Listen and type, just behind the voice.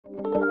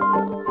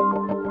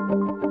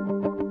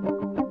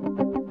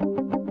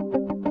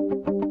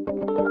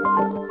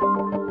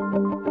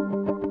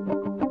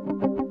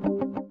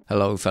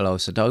Hello fellow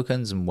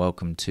Sudokans and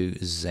welcome to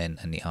Zen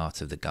and the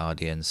Art of the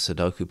Guardian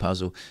Sudoku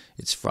puzzle.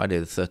 It's Friday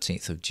the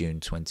 13th of June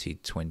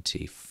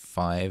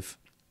 2025.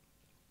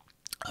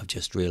 I've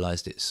just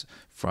realised it's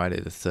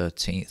Friday the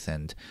 13th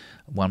and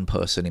one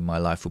person in my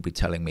life will be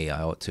telling me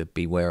I ought to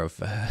beware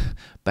of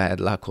bad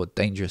luck or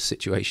dangerous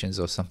situations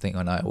or something,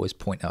 and I always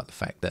point out the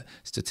fact that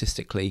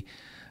statistically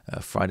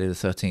Friday the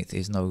 13th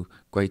is no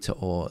greater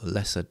or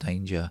lesser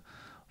danger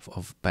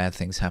of bad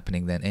things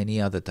happening than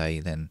any other day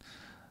than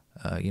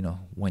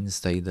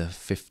Wednesday the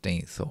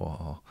 15th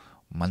or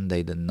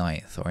Monday the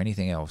 9th or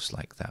anything else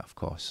like that. Of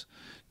course,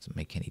 doesn't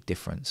make any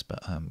difference,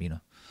 but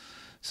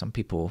some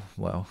people,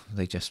 well,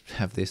 they just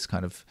have this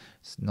kind of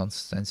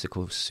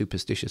nonsensical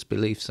superstitious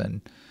beliefs,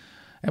 and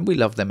we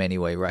love them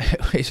anyway,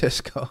 right? We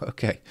just go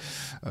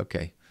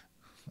okay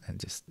and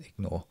just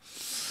ignore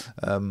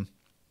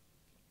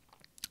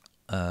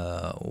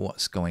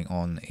what's going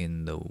on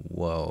in the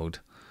world.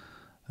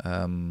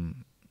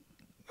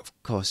 Of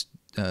course,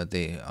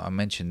 I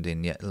mentioned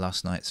in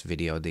last night's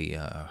video the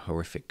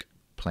horrific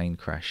plane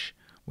crash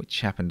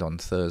which happened on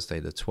Thursday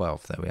the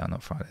 12th. There we are,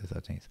 not Friday the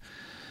 13th.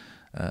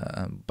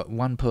 But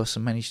one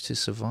person managed to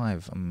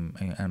survive,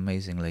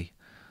 amazingly,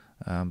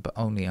 but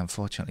only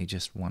unfortunately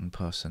just one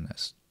person.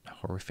 That's a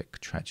horrific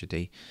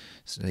tragedy.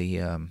 So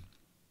the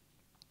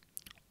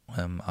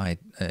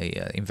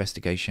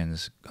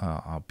investigations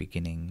are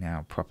beginning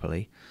now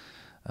properly.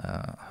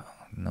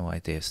 No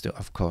idea still,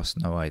 of course,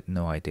 no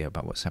idea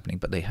about what's happening,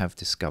 but they have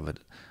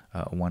discovered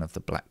one of the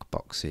black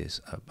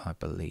boxes, I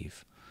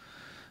believe.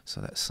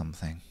 So that's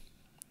something.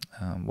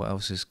 What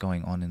else is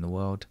going on in the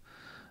world?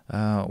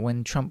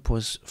 When Trump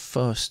was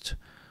first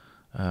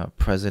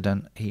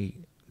president, he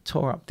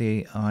tore up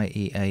the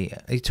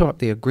IEA. He tore up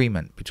the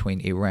agreement between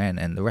Iran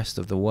and the rest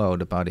of the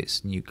world about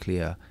its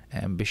nuclear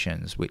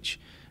ambitions, which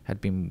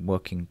had been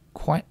working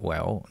quite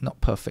well,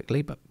 not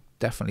perfectly, but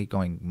definitely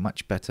going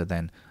much better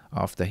than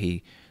after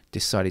he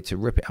decided to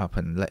rip it up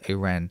and let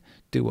Iran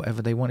do whatever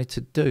they wanted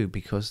to do,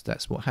 because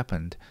that's what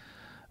happened.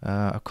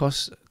 Of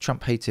course,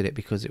 Trump hated it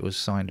because it was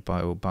signed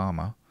by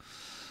Obama,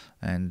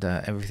 and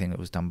everything that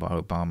was done by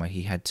Obama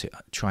he had to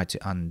try to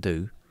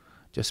undo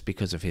just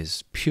because of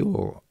his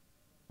pure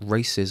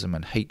racism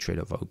and hatred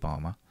of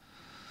Obama.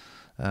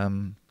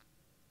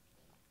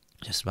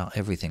 Just about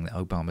everything that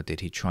Obama did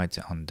he tried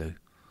to undo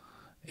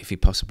if he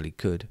possibly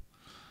could.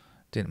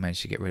 Didn't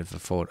manage to get rid of the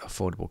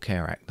Affordable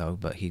Care Act though,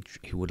 but he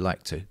would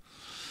like to.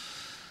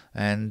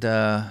 And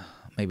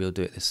maybe he'll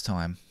do it this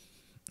time.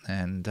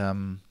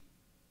 And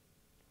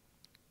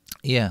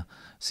yeah,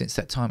 since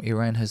that time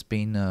Iran has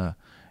been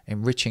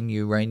enriching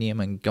uranium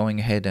and going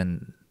ahead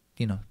and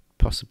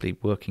possibly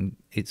working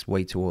its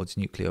way towards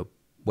nuclear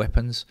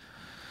weapons.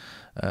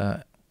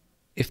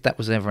 If that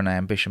was ever an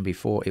ambition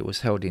before, it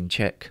was held in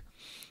check,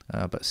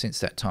 but since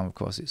that time, of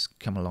course, it's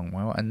come along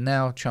well. And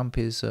now Trump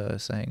is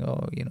saying,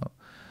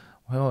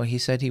 well, he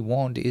said he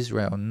warned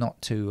Israel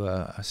not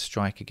to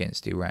strike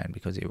against Iran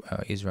because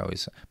Israel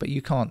is... But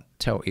you can't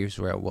tell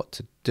Israel what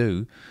to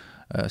do,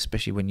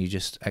 especially when you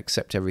just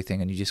accept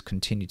everything and you just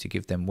continue to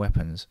give them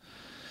weapons.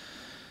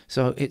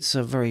 So it's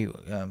a very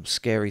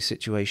scary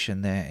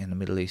situation there in the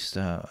Middle East.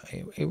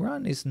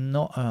 Iran is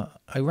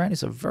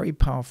a very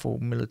powerful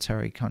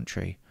military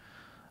country.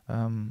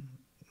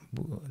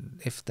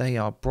 If they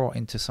are brought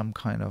into some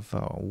kind of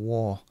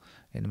war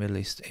in the Middle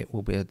East, it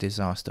will be a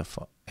disaster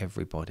for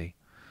everybody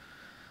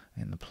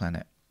in the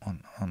planet,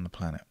 on the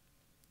planet.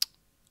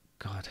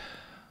 God.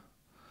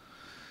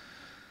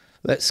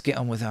 Let's get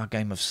on with our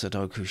game of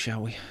Sudoku,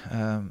 shall we?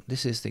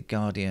 This is the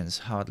Guardian's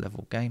hard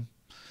level game.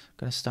 I'm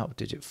going to start with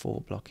digit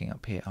 4, blocking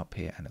up here,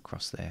 and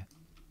across there.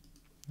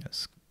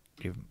 Let's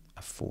give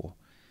a 4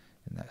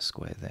 in that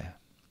square there.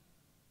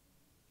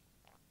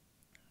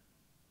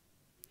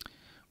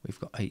 We've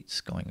got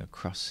 8s going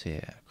across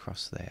here,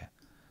 across there,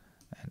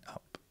 and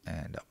up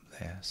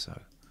there.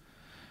 So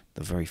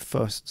the very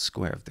first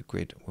square of the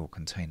grid will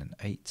contain an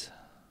 8.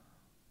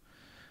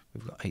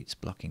 We've got 8s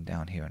blocking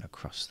down here and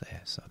across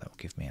there, so that will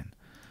give me an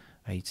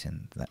 8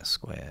 in that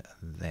square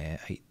there,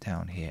 8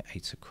 down here,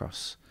 8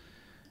 across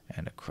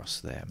and across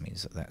there,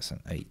 means that that's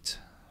an 8.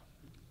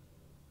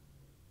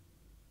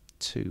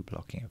 2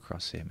 blocking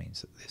across here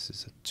means that this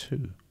is a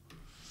 2.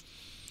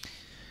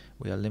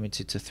 We are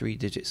limited to 3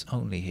 digits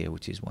only here,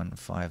 which is 1,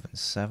 5 and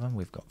 7.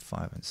 We've got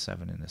 5 and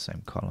 7 in the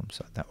same column,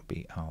 so that would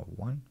be our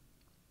 1.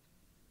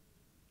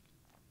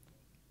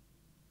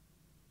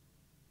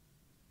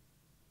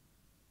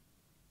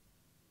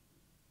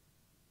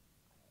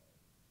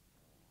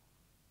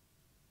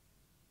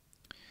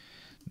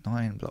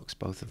 Nine blocks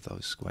both of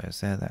those squares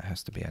there. That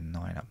has to be a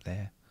 9 up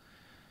there.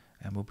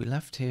 And we'll be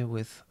left here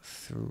with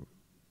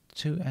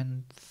 2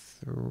 and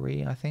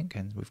 3, I think.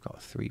 And we've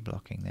got 3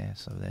 blocking there.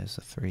 So there's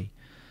a 3.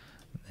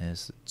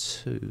 There's a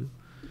 2.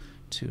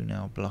 2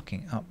 now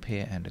blocking up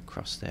here and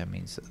across there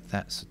means that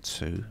that's a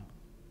 2.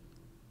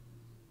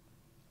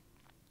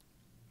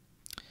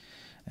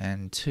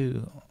 And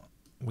 2,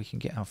 we can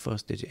get our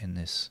first digit in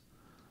this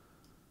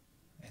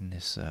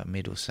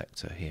middle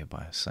sector here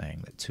by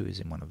saying that 2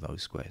 is in one of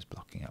those squares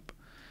blocking up.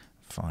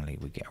 finally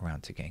we get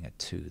around to getting a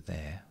 2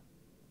 there.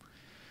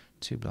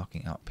 2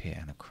 blocking up here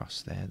and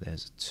across there.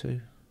 There's a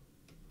 2.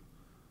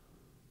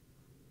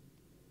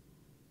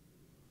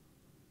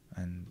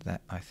 And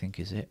that, I think,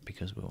 is it,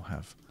 because we'll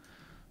have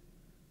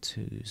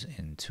 2s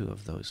in 2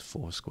 of those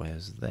 4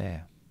 squares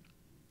there.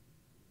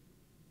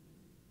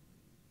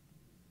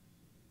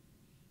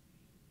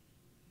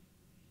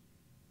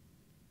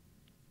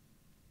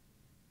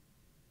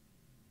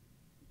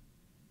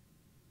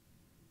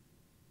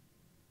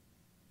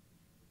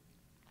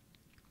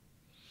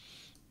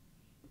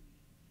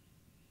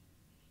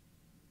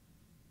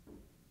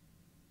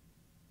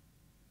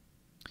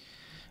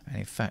 And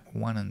in fact,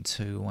 1 and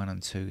 2, 1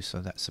 and 2, so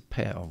that's a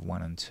pair of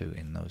 1 and 2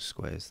 in those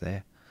squares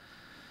there.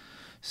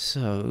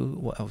 So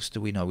what else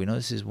do we know? We know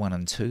this is 1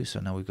 and 2, so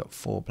now we've got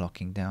 4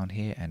 blocking down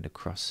here and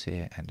across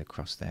here and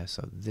across there,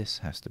 so this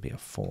has to be a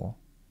 4.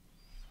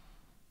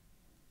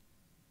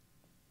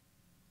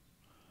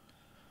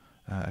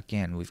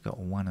 Again, we've got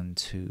 1 and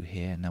 2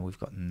 here, now we've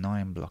got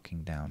 9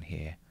 blocking down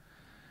here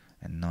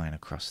and 9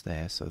 across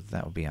there, so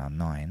that will be our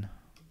 9.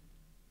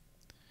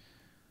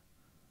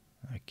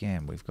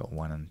 Again, we've got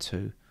 1 and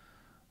 2.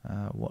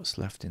 What's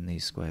left in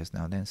these squares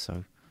now then?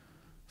 So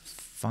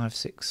 5,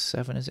 6,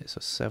 7, is it?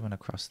 So 7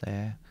 across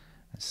there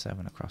and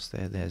 7 across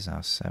there. There's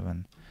our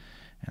 7.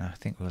 And I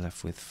think we're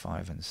left with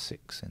 5 and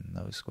 6 in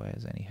those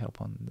squares. Any help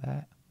on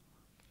that?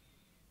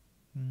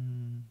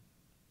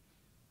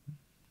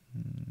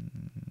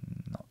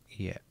 Not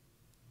yet.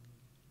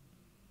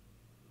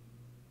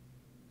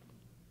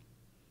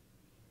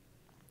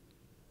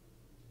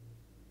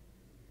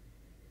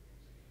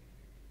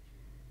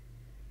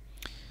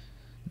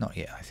 Not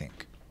yet, I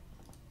think.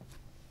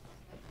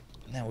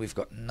 Now we've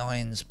got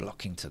 9s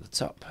blocking to the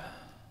top.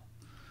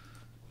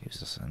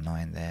 Gives us a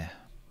 9 there.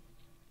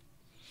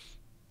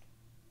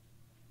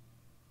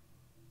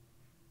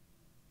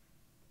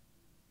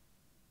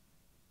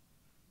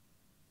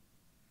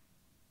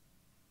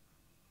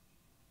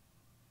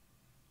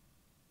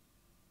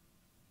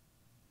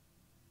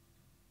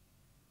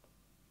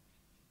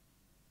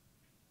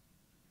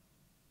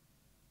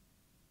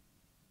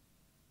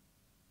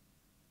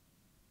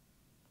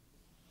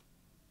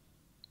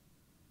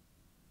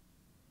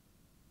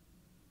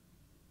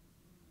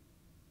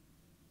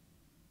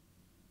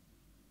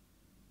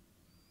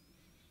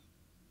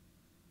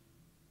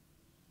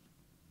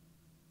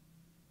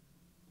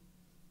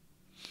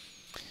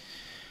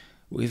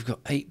 We've got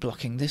 8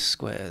 blocking this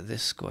square,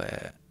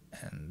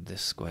 and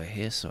this square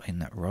here. So in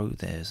that row,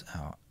 there's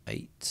our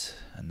 8,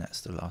 and that's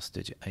the last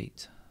digit,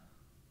 8.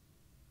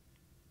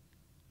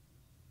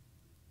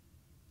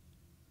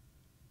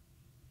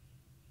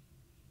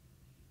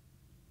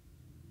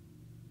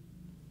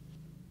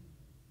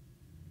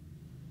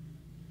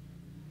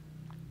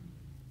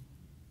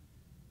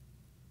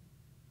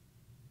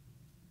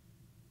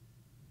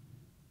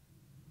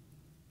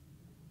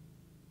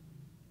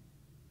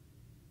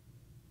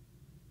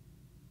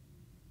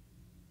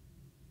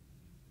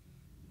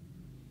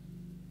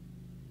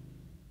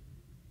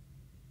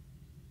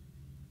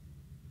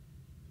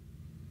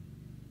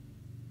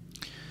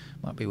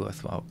 Might be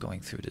worthwhile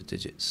going through the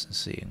digits and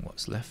seeing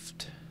what's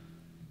left.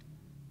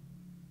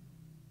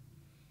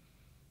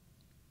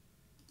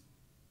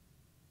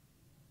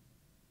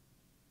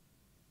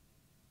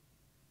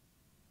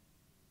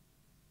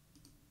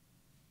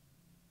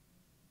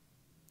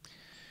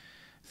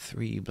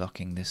 Three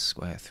blocking this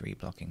square, 3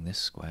 blocking this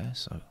square,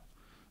 so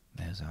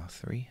there's our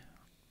 3.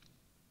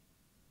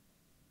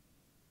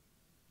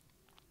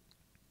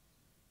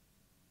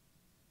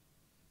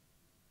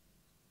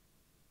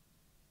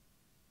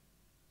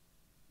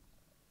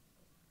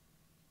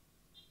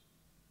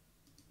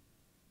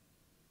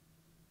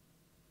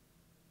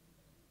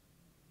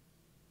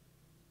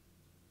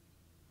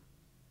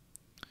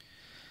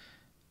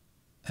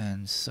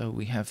 And so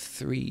we have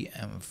 3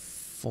 and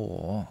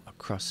 4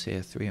 across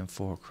here, 3 and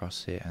 4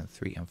 across here, and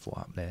 3 and 4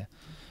 up there.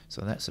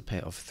 So that's a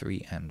pair of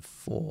 3 and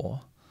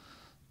 4.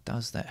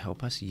 Does that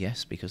help us?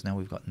 Yes, because now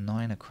we've got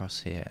 9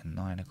 across here and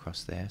 9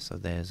 across there. So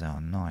there's our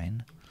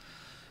 9.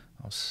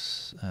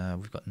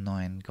 We've got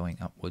 9 going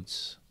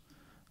upwards,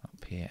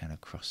 up here and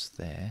across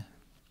there.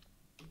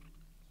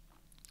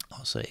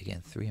 I'll say it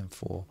again, 3 and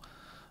 4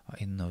 are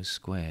in those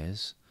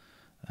squares.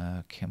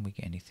 Can we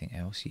get anything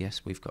else?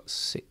 Yes, we've got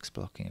 6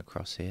 blocking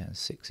across here, and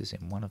 6 is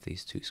in one of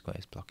these 2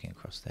 squares blocking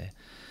across there.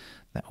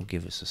 That will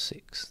give us a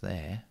 6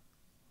 there.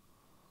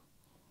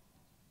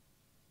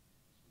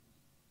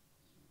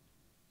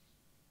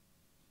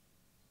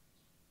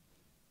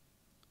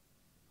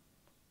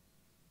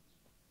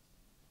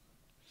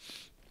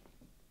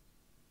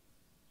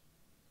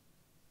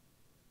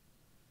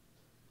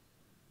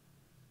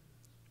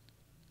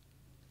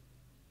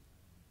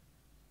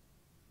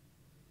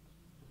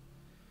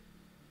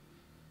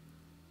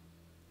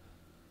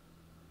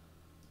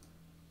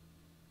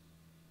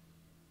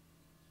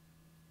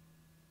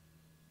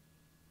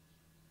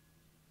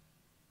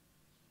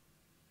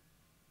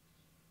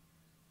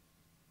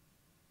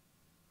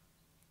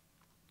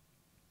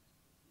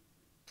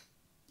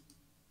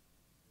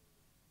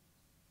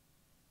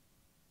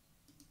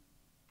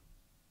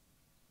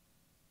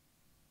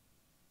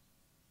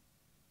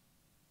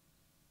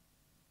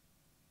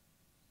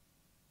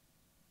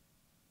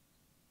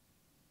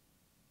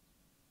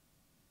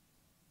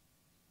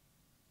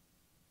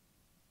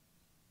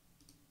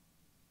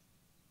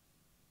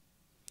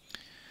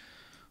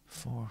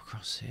 4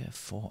 across here,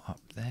 4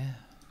 up there.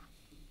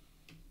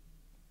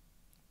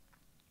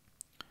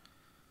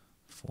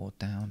 4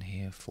 down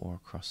here, 4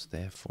 across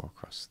there, 4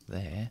 across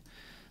there.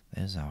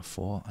 There's our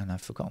 4, and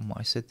I've forgotten what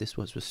I said this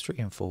was 3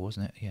 and 4,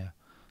 wasn't it? Yeah,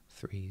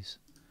 3s.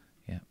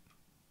 Yeah.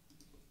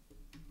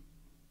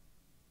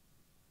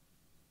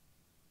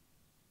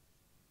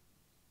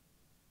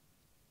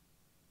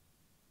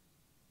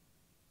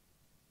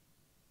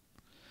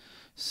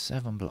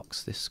 Seven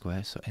blocks this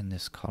square, so in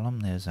this column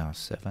there's our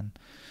 7.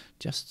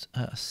 Just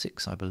a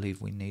 6 I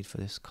believe we need for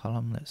this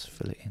column. Let's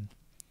fill it in.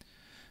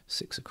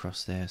 6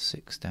 across there,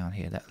 6 down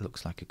here. That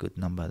looks like a good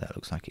number. That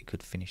looks like it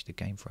could finish the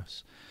game for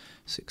us.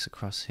 6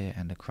 across here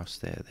and across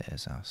there.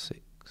 There's our 6.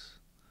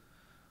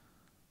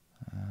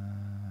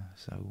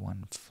 So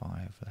 1,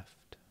 5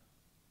 left.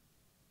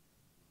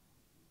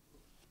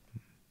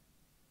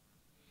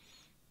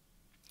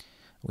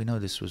 We know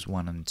this was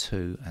 1 and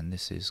 2, and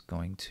this is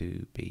going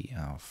to be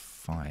our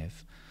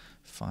 5.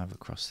 5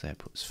 across there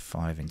puts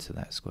 5 into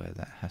that square.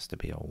 That has to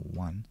be a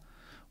 1.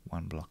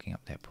 1 blocking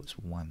up there puts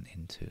 1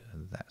 into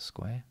that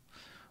square.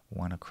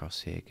 1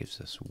 across here gives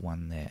us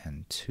 1 there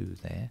and 2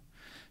 there.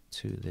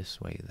 2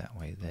 this way, that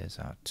way. There's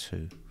our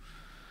 2.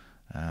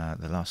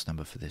 The last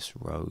number for this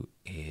row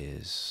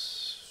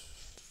is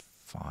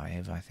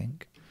 5, I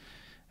think.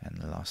 And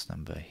the last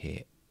number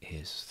here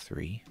is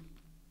 3.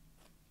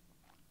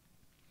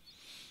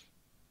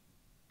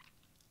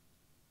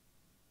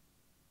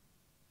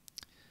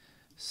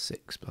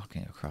 Six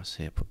blocking across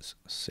here puts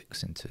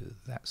 6 into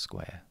that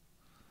square.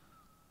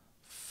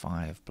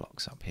 5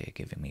 blocks up here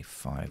giving me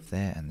 5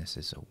 there, and this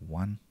is a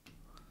 1.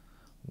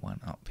 1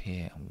 up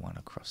here and 1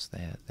 across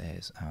there.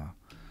 There's our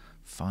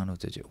final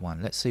digit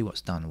 1. Let's see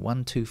what's done.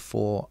 1, 2,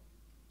 4,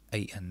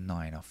 8 and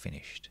 9 are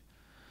finished.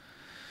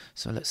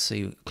 So let's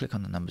see, click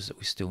on the numbers that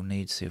we still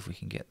need, see if we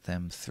can get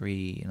them.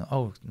 3,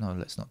 oh no,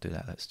 let's not do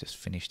that. Let's just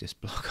finish this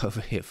block over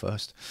here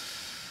first.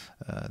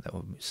 That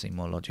would seem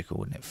more logical,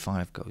 wouldn't it?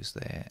 5 goes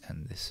there,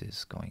 and this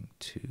is going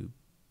to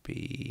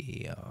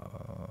be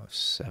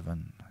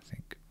 7, I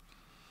think.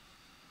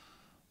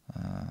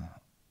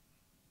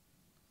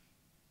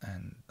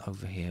 And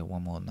over here,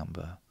 one more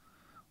number,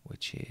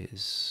 which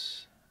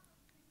is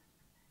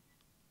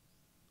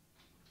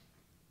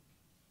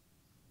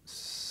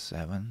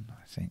 7,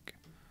 I think.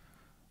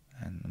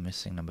 And the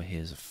missing number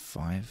here is a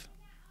 5.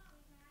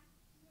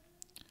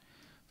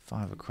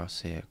 5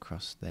 across here,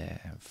 across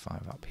there, and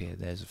 5 up here.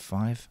 There's a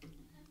 5.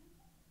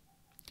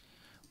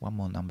 One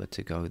more number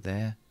to go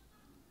there.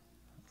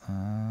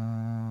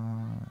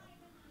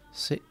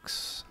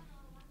 6.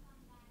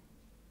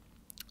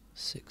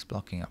 6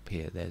 blocking up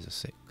here. There's a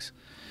 6.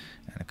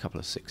 And a couple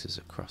of 6s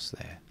across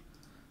there.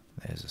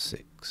 There's a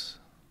 6.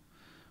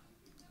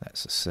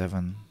 That's a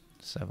 7.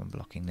 7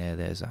 blocking there.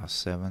 There's our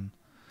 7.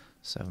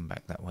 7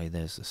 back that way.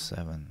 There's the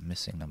 7.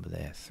 Missing number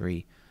there.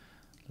 3.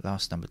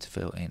 Last number to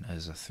fill in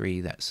is a 3.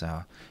 That's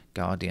our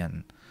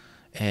Guardian,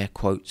 air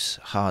quotes,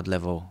 hard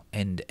level,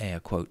 end air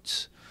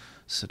quotes.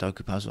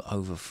 Sudoku puzzle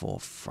over for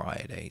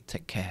Friday.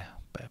 Take care.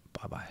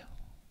 Bye-bye.